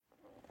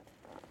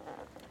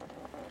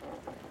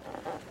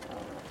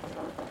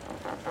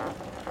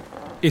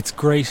It's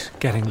great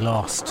getting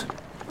lost.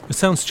 It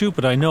sounds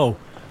stupid, I know,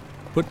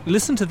 but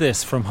listen to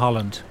this from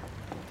Holland.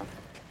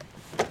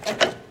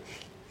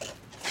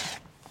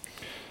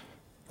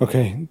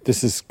 Okay,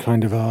 this is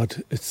kind of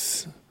odd.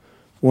 It's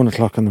 1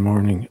 o'clock in the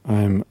morning.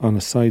 I'm on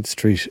a side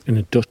street in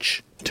a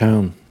Dutch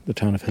town, the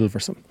town of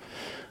HIlversum,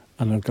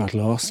 and I've got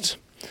lost.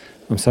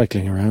 I'm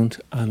cycling around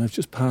and I've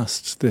just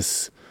passed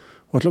this,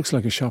 what looks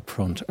like a shop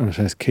front, and it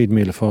has Céad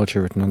Míle Fáilte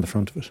written on the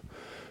front of it.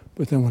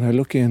 But then when I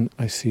look in,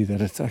 I see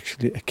that it's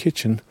actually a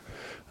kitchen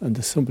and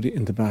there's somebody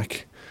in the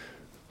back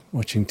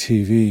watching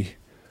TV.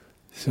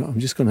 So I'm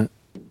just going to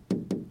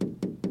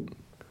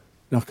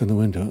knock on the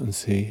window and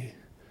see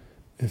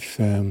if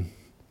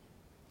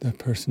that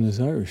person is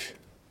Irish.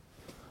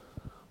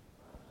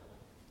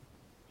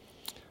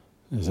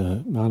 There's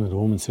a man and a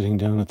woman sitting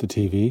down at the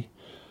TV,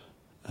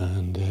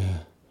 and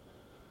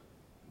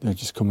they're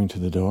just coming to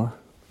the door.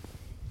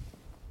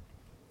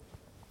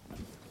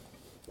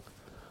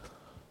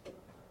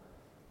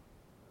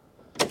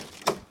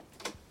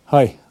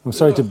 Hi, I'm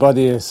sorry to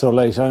bother you so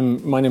late.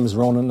 My name is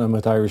Ronan, I'm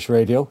with Irish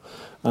Radio,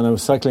 and I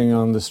was cycling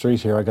on the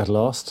street here, I got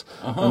lost,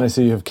 and I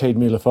see you have Céad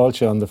Míle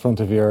Fáilte on the front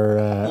of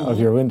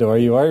your window. Are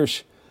you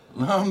Irish?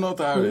 No, I'm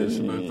not Irish,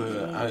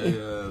 but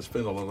I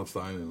spend a lot of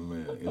time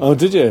in Oh,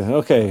 did you?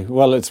 Okay,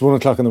 well, it's 1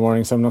 o'clock in the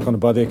morning, so I'm not going to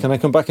bother you. Can I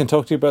come back and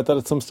talk to you about that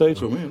at some stage?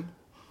 Come in.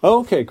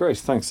 Oh, okay, great,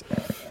 thanks.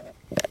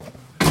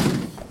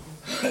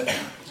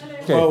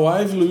 Okay. My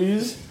wife,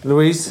 Louise.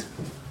 Louise?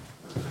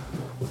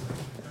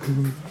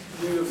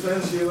 Need a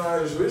fancy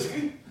Irish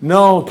whiskey?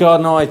 No,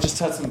 God, no, I just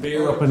had some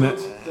beer up in it.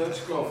 That's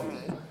coffee.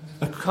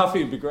 A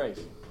coffee would be great.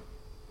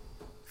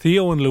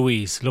 Theo and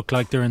Louise look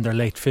like they're in their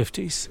late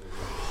 50s.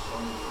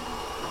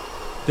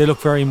 They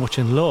look very much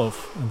in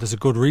love, and there's a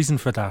good reason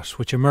for that,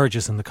 which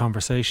emerges in the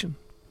conversation.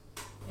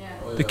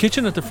 The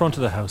kitchen at the front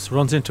of the house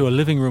runs into a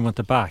living room at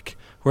the back,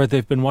 where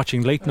they've been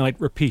watching late-night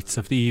repeats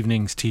of the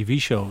evening's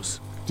TV shows.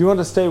 Do you want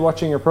to stay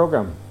watching your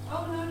programme?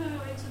 Oh,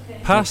 no, it's okay.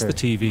 Past the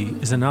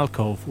TV is an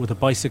alcove with a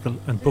bicycle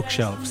and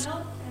bookshelves.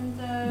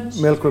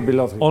 Milk would be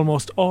lovely.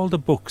 Almost all the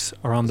books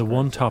are on the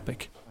one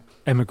topic,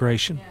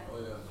 emigration.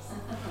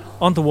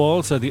 On the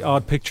walls are the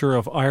odd picture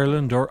of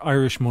Ireland or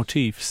Irish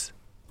motifs.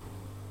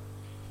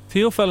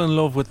 Theo fell in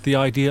love with the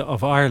idea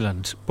of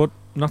Ireland, but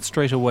not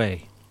straight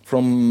away.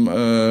 From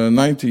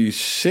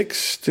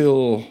 96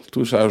 till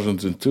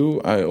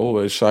 2002, I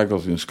always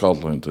cycled in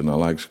Scotland, and I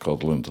like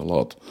Scotland a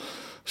lot.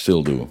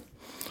 Still do.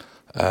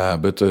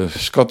 But the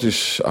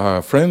Scottish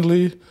are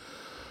friendly,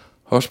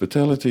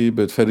 hospitality,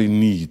 but very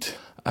neat.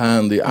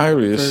 And the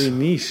Irish... Very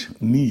neat.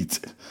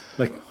 Neat.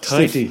 Like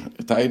tidy.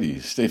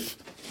 Tidy, stiff.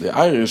 The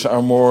Irish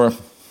are more,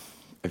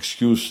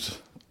 excuse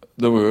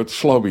the word,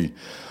 slobby,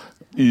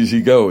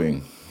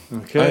 easygoing.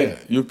 Okay.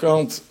 You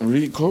can't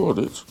record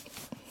it.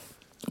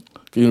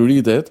 Can you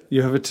read that?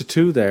 You have a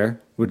tattoo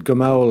there with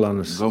Gomaul on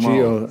it.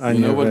 Gomaul. You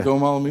know what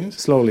Gomaul means?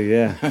 Slowly,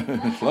 yeah.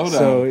 Slow down.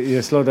 So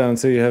you slow down,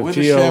 so you have with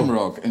Geo... a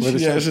shamrock, and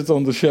she has it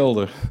on the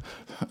shoulder.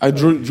 I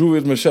drew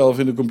it myself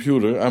in the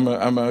computer. I'm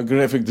a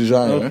graphic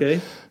designer.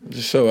 Okay.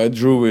 So I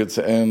drew it,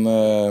 and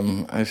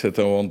I said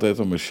I want that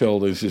on my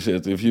shoulder. And she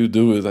said, if you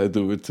do it, I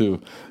do it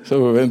too.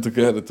 So we went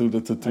together to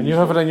the tattoo. And you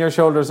have it on your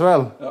shoulder as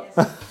well?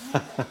 Yeah.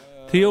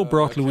 Theo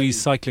brought Louise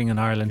cycling in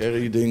Ireland,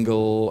 Kerry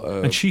Dingle,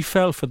 and she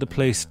fell for the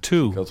place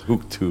too. Got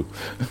hooked too.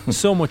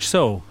 So much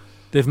so,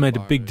 they've made a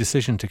big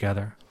decision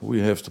together. We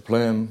have to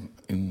plan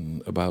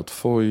in about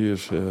 4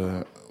 years.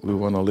 We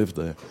want to live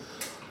there.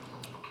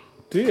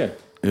 Do you?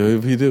 Yeah,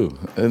 we do.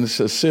 And it's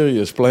a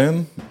serious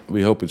plan.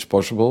 We hope it's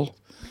possible.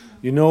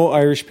 You know,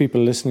 Irish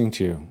people listening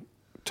to you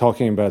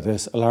talking about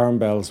this, alarm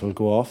bells will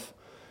go off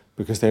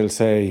because they'll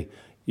say,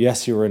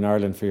 yes, you were in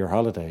Ireland for your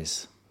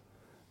holidays,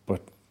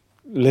 but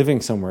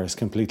living somewhere is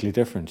completely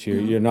different.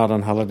 You're not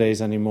on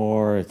holidays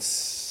anymore.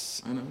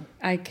 It's... I know.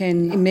 I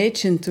can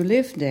imagine to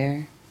live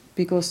there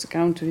because the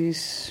country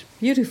is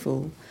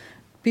beautiful.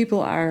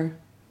 People are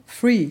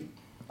free,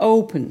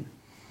 open,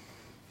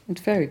 and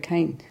very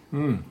kind.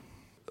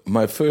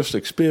 My first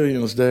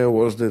experience there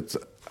was that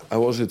I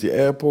was at the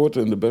airport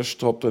and the bus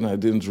stopped and I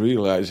didn't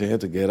realize I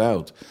had to get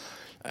out.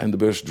 And the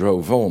bus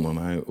drove on and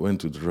I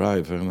went to the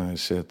driver and I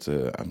said,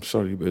 I'm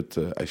sorry, but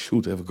I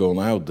should have gone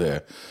out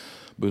there.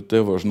 But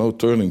there was no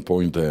turning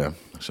point there.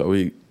 So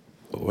he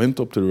went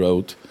up the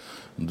road,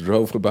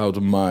 drove about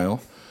a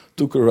mile,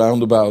 took a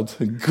roundabout,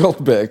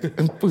 got back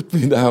and put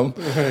me down.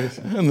 Right.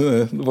 And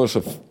there was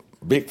a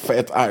big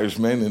fat Irish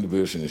man in the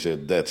bus and he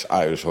said, that's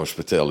Irish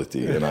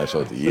hospitality. And I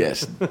thought,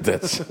 yes,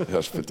 that's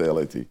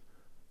hospitality.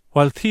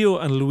 While Theo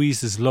and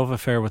Louise's love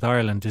affair with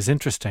Ireland is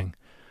interesting,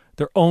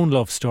 their own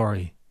love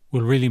story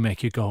will really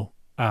make you go,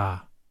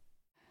 ah.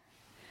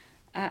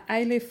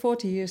 I lived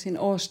 40 years in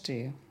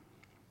Austria.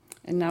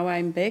 And now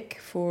I'm back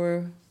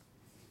for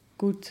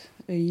good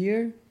a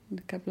year,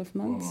 a couple of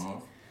months.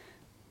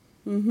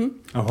 Mm-hmm.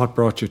 And what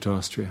brought you to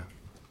Austria?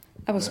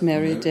 I was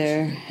married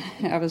there.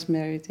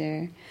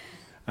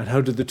 And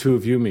how did the two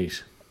of you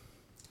meet?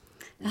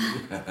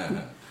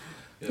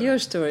 Your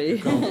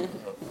story.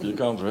 You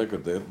can't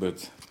record that,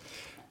 but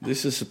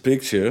this is a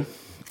picture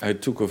I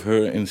took of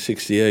her in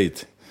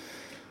 '68.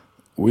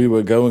 We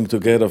were going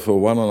together for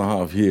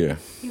 1.5 years.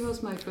 He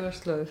was my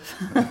first love.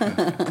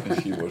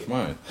 And she was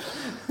mine.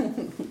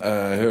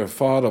 Her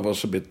father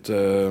was a bit...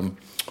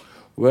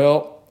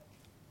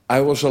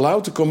 I was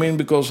allowed to come in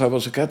because I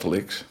was a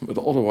Catholic, but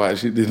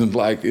otherwise he didn't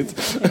like it.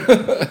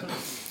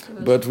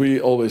 But we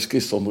always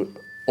kissed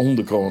on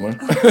the corner.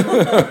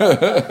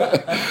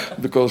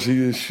 Because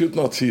he should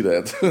not see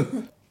that.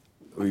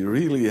 We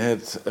really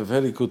had a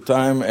very good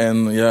time,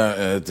 and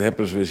it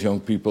happens with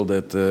young people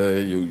that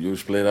you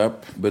split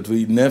up. But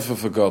we never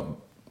forgot,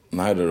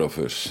 neither of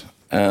us.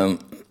 And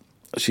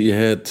she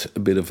had a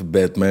bit of a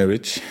bad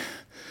marriage,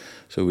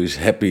 so we was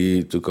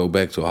happy to go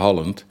back to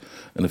Holland.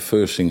 And the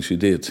first thing she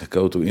did,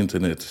 go to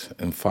internet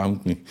and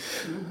found me.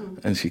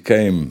 Mm-hmm. And she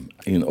came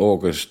in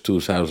August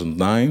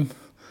 2009.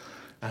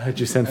 Had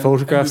you sent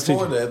photographs to you?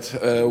 Before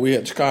that, we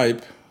had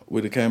Skype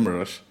with the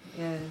cameras.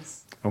 Yes.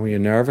 And were you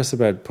nervous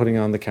about putting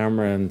on the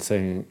camera and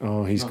saying,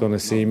 oh, he's going to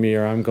see me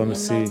or I'm going to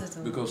see?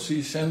 Because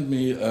she sent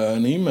me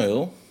an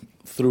email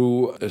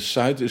through a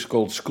site is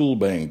called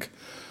Schoolbank.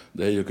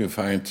 There you can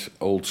find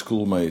old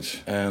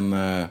schoolmates.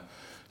 And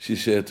she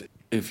said,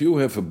 if you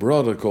have a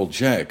brother called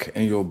Jack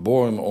and you're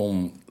born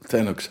on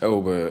 10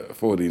 October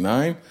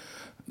 49,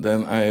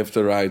 then I have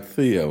to write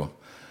Theo.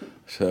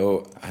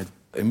 So I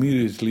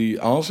immediately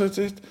answered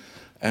it.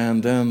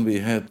 And then we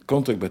had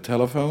contact by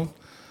telephone.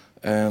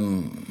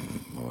 And,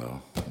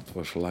 it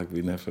was like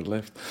we never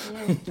left.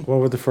 What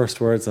were the first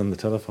words on the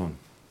telephone?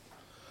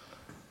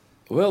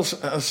 Well,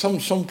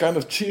 some kind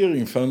of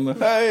cheering from,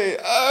 hey,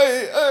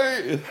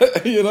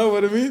 you know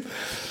what I mean?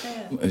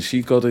 Yeah. And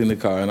she got in the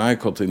car and I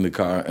got in the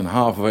car. And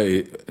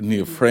halfway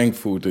near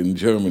Frankfurt in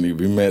Germany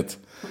we met.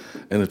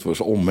 And it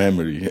was all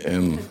memory.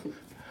 And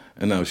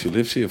now she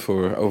lives here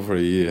for over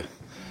a year.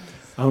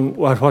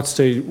 At what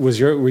stage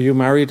were you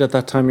married at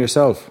that time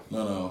yourself?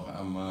 No,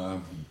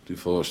 I'm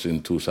divorced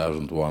in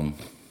 2001.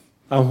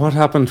 And what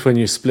happened when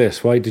you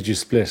split? Why did you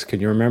split? Can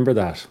you remember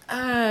that?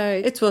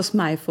 It was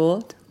my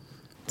fault.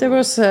 There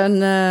was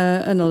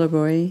another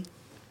boy.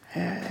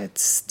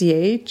 It's the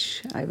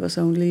age. I was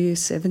only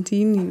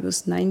 17, he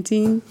was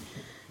 19.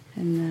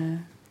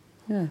 And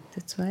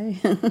that's why.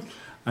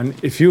 And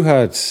if you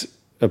had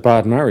a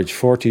bad marriage,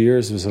 40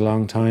 years was a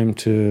long time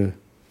to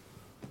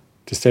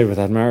stay with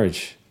that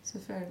marriage. It's a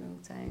very long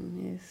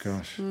time, yes.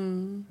 Gosh,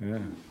 yeah.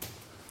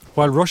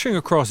 While rushing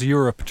across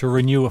Europe to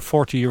renew a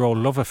 40-year-old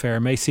love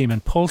affair may seem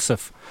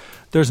impulsive,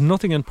 there's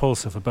nothing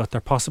impulsive about their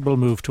possible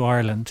move to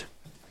Ireland.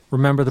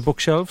 Remember the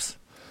bookshelves?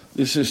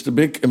 This is the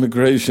big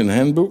immigration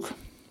handbook.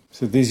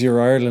 So these are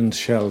your Ireland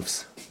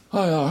shelves?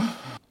 Oh, yeah.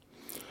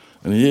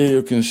 And here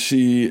you can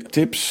see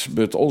tips,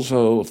 but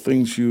also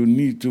things you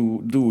need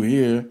to do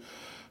here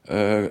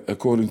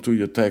according to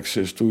your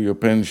taxes, to your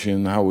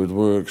pension, how it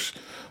works,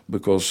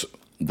 because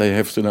they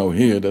have to know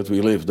here that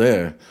we live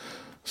there.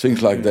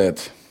 Things like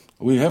that.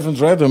 We haven't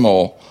read them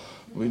all.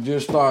 We're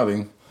just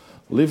starting.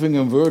 Living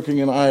and working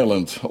in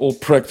Ireland. All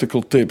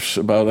practical tips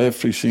about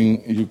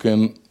everything you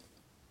can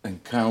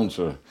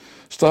encounter.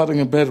 Starting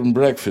a bed and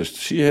breakfast.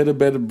 She had a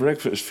bed and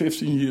breakfast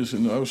 15 years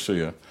in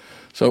Austria.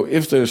 So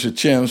if there's a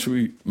chance,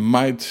 we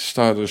might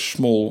start a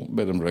small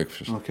bed and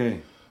breakfast. Okay.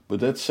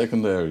 But that's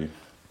secondary.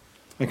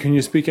 And can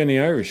you speak any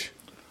Irish?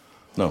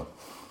 No.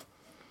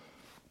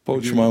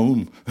 Poach my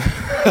hoon.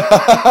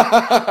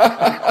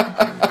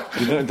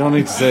 You don't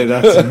need to say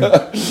that to me.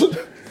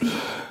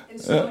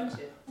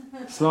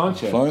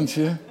 Sláinte.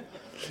 Fláinte.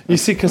 You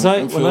see, because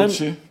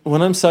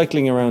when I'm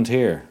cycling around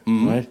here,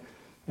 right,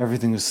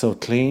 everything is so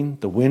clean.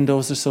 The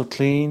windows are so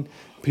clean.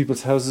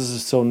 People's houses are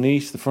so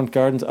neat. The front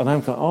gardens, and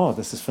I'm going, oh,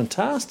 this is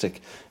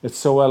fantastic. It's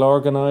so well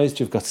organised.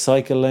 You've got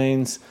cycle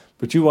lanes,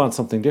 but you want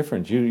something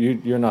different.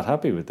 You're not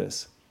happy with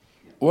this.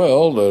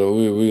 Well,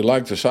 we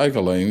like the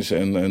cycle lanes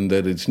and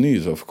that it's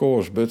neat, of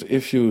course. But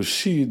if you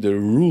see the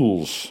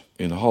rules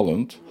in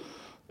Holland,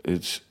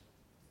 it's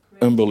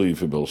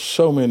unbelievable.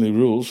 So many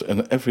rules,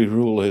 and every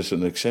rule has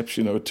an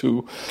exception or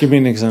two. Give me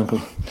an example.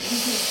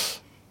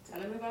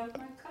 Tell him about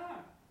my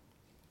car.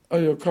 Oh,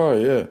 your car,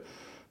 yeah.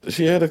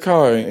 She had a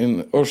car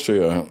in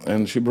Austria,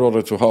 and she brought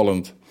it to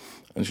Holland,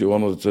 and she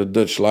wanted a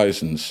Dutch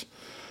license.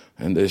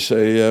 And they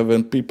say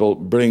when people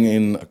bring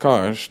in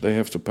cars, they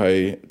have to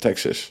pay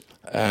taxes.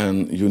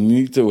 And you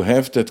need to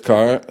have that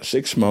car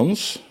 6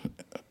 months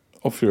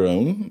of your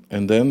own,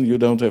 and then you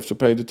don't have to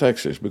pay the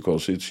taxes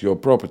because it's your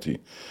property.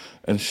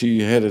 And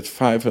she had it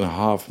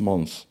 5.5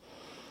 months.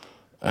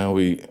 And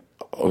we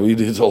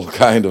did all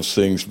kind of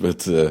things,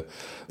 but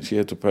she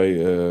had to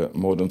pay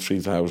more than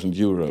 3,000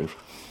 euros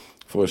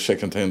for a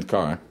second-hand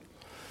car.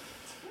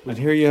 And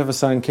here you have a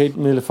sign, Céad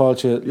Míle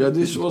Fáilte. Yeah,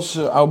 this was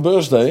our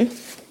birthday.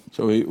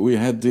 So we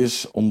had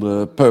this on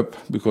the pub,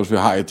 because we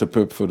hired the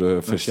pub for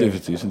the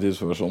festivities, and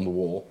this was on the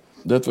wall.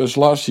 That was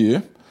last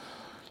year.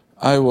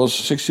 I was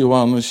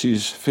 61 and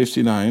she's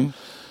 59.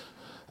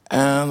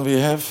 And we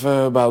have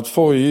about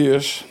 4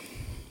 years,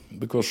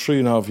 because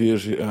 3.5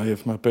 years I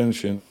have my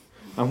pension.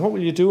 And what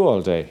will you do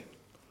all day?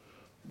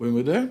 When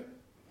we're there?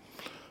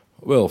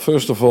 Well,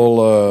 first of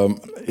all,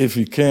 if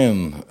we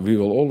can, we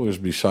will always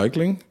be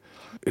cycling.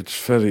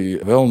 It's very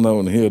well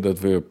known here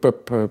that we're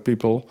pub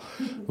people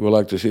who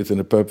like to sit in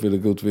a pub with a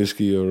good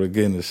whiskey or a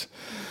Guinness.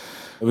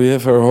 We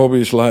have our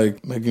hobbies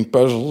like making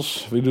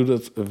puzzles. We do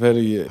that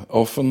very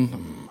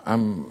often.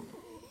 I'm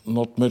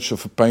not much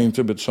of a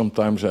painter, but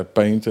sometimes I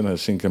paint, and I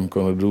think I'm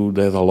going to do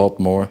that a lot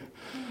more.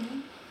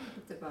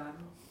 The garden.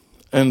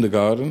 And the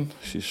garden.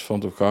 She's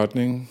fond of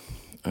gardening,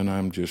 and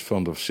I'm just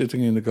fond of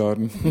sitting in the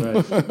garden.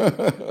 Right.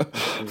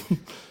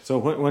 So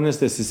when is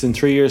this? It's in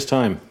 3 years'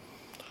 time.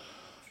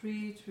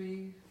 Three.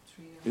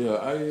 Yeah,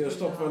 I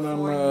stop when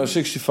I'm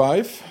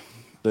 65.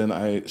 Then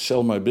I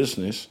sell my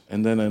business,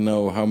 and then I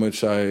know how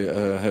much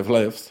I have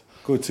left.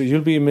 Good, so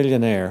you'll be a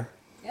millionaire,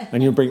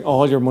 and you'll bring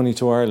all your money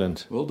to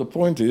Ireland. Well, the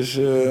point is,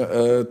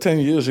 10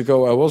 years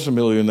ago I was a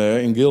millionaire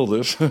in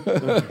guilders.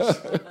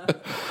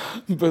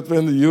 But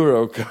when the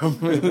euro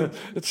came,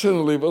 it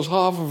suddenly was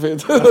half of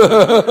it.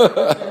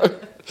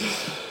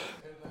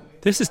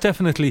 This is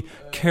definitely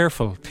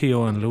careful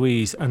Theo and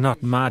Louise, and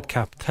not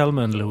madcap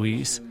Thelma and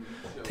Louise.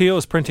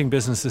 Theo's printing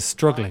business is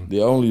struggling.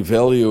 The only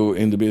value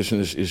in the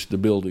business is the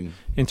building.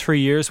 In 3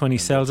 years, when he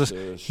sells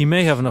it, he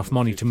may have enough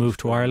money to move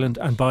to Ireland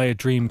and buy a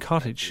dream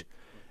cottage.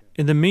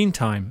 In the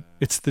meantime,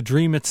 it's the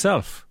dream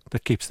itself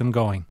that keeps them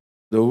going.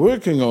 The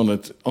working on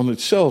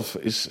itself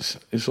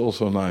is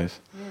also nice.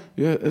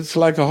 Yeah, it's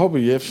like a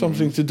hobby. You have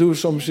something to do,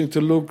 something to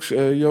look,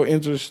 your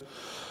interest.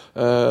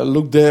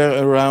 Look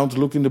there around,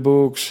 look in the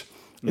books.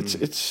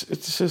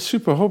 It's a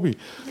super hobby.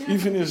 Yeah.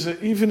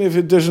 Even if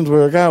it doesn't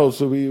work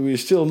out, we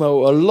still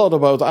know a lot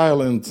about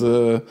Ireland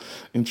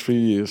in 3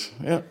 years.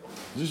 Yeah.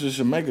 This is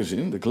a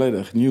magazine, the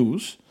Gledach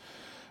News,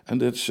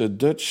 and it's a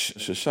Dutch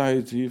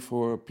society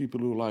for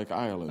people who like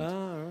Ireland.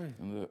 Ah, right.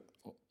 And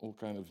all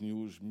kind of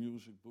news,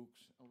 music,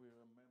 books.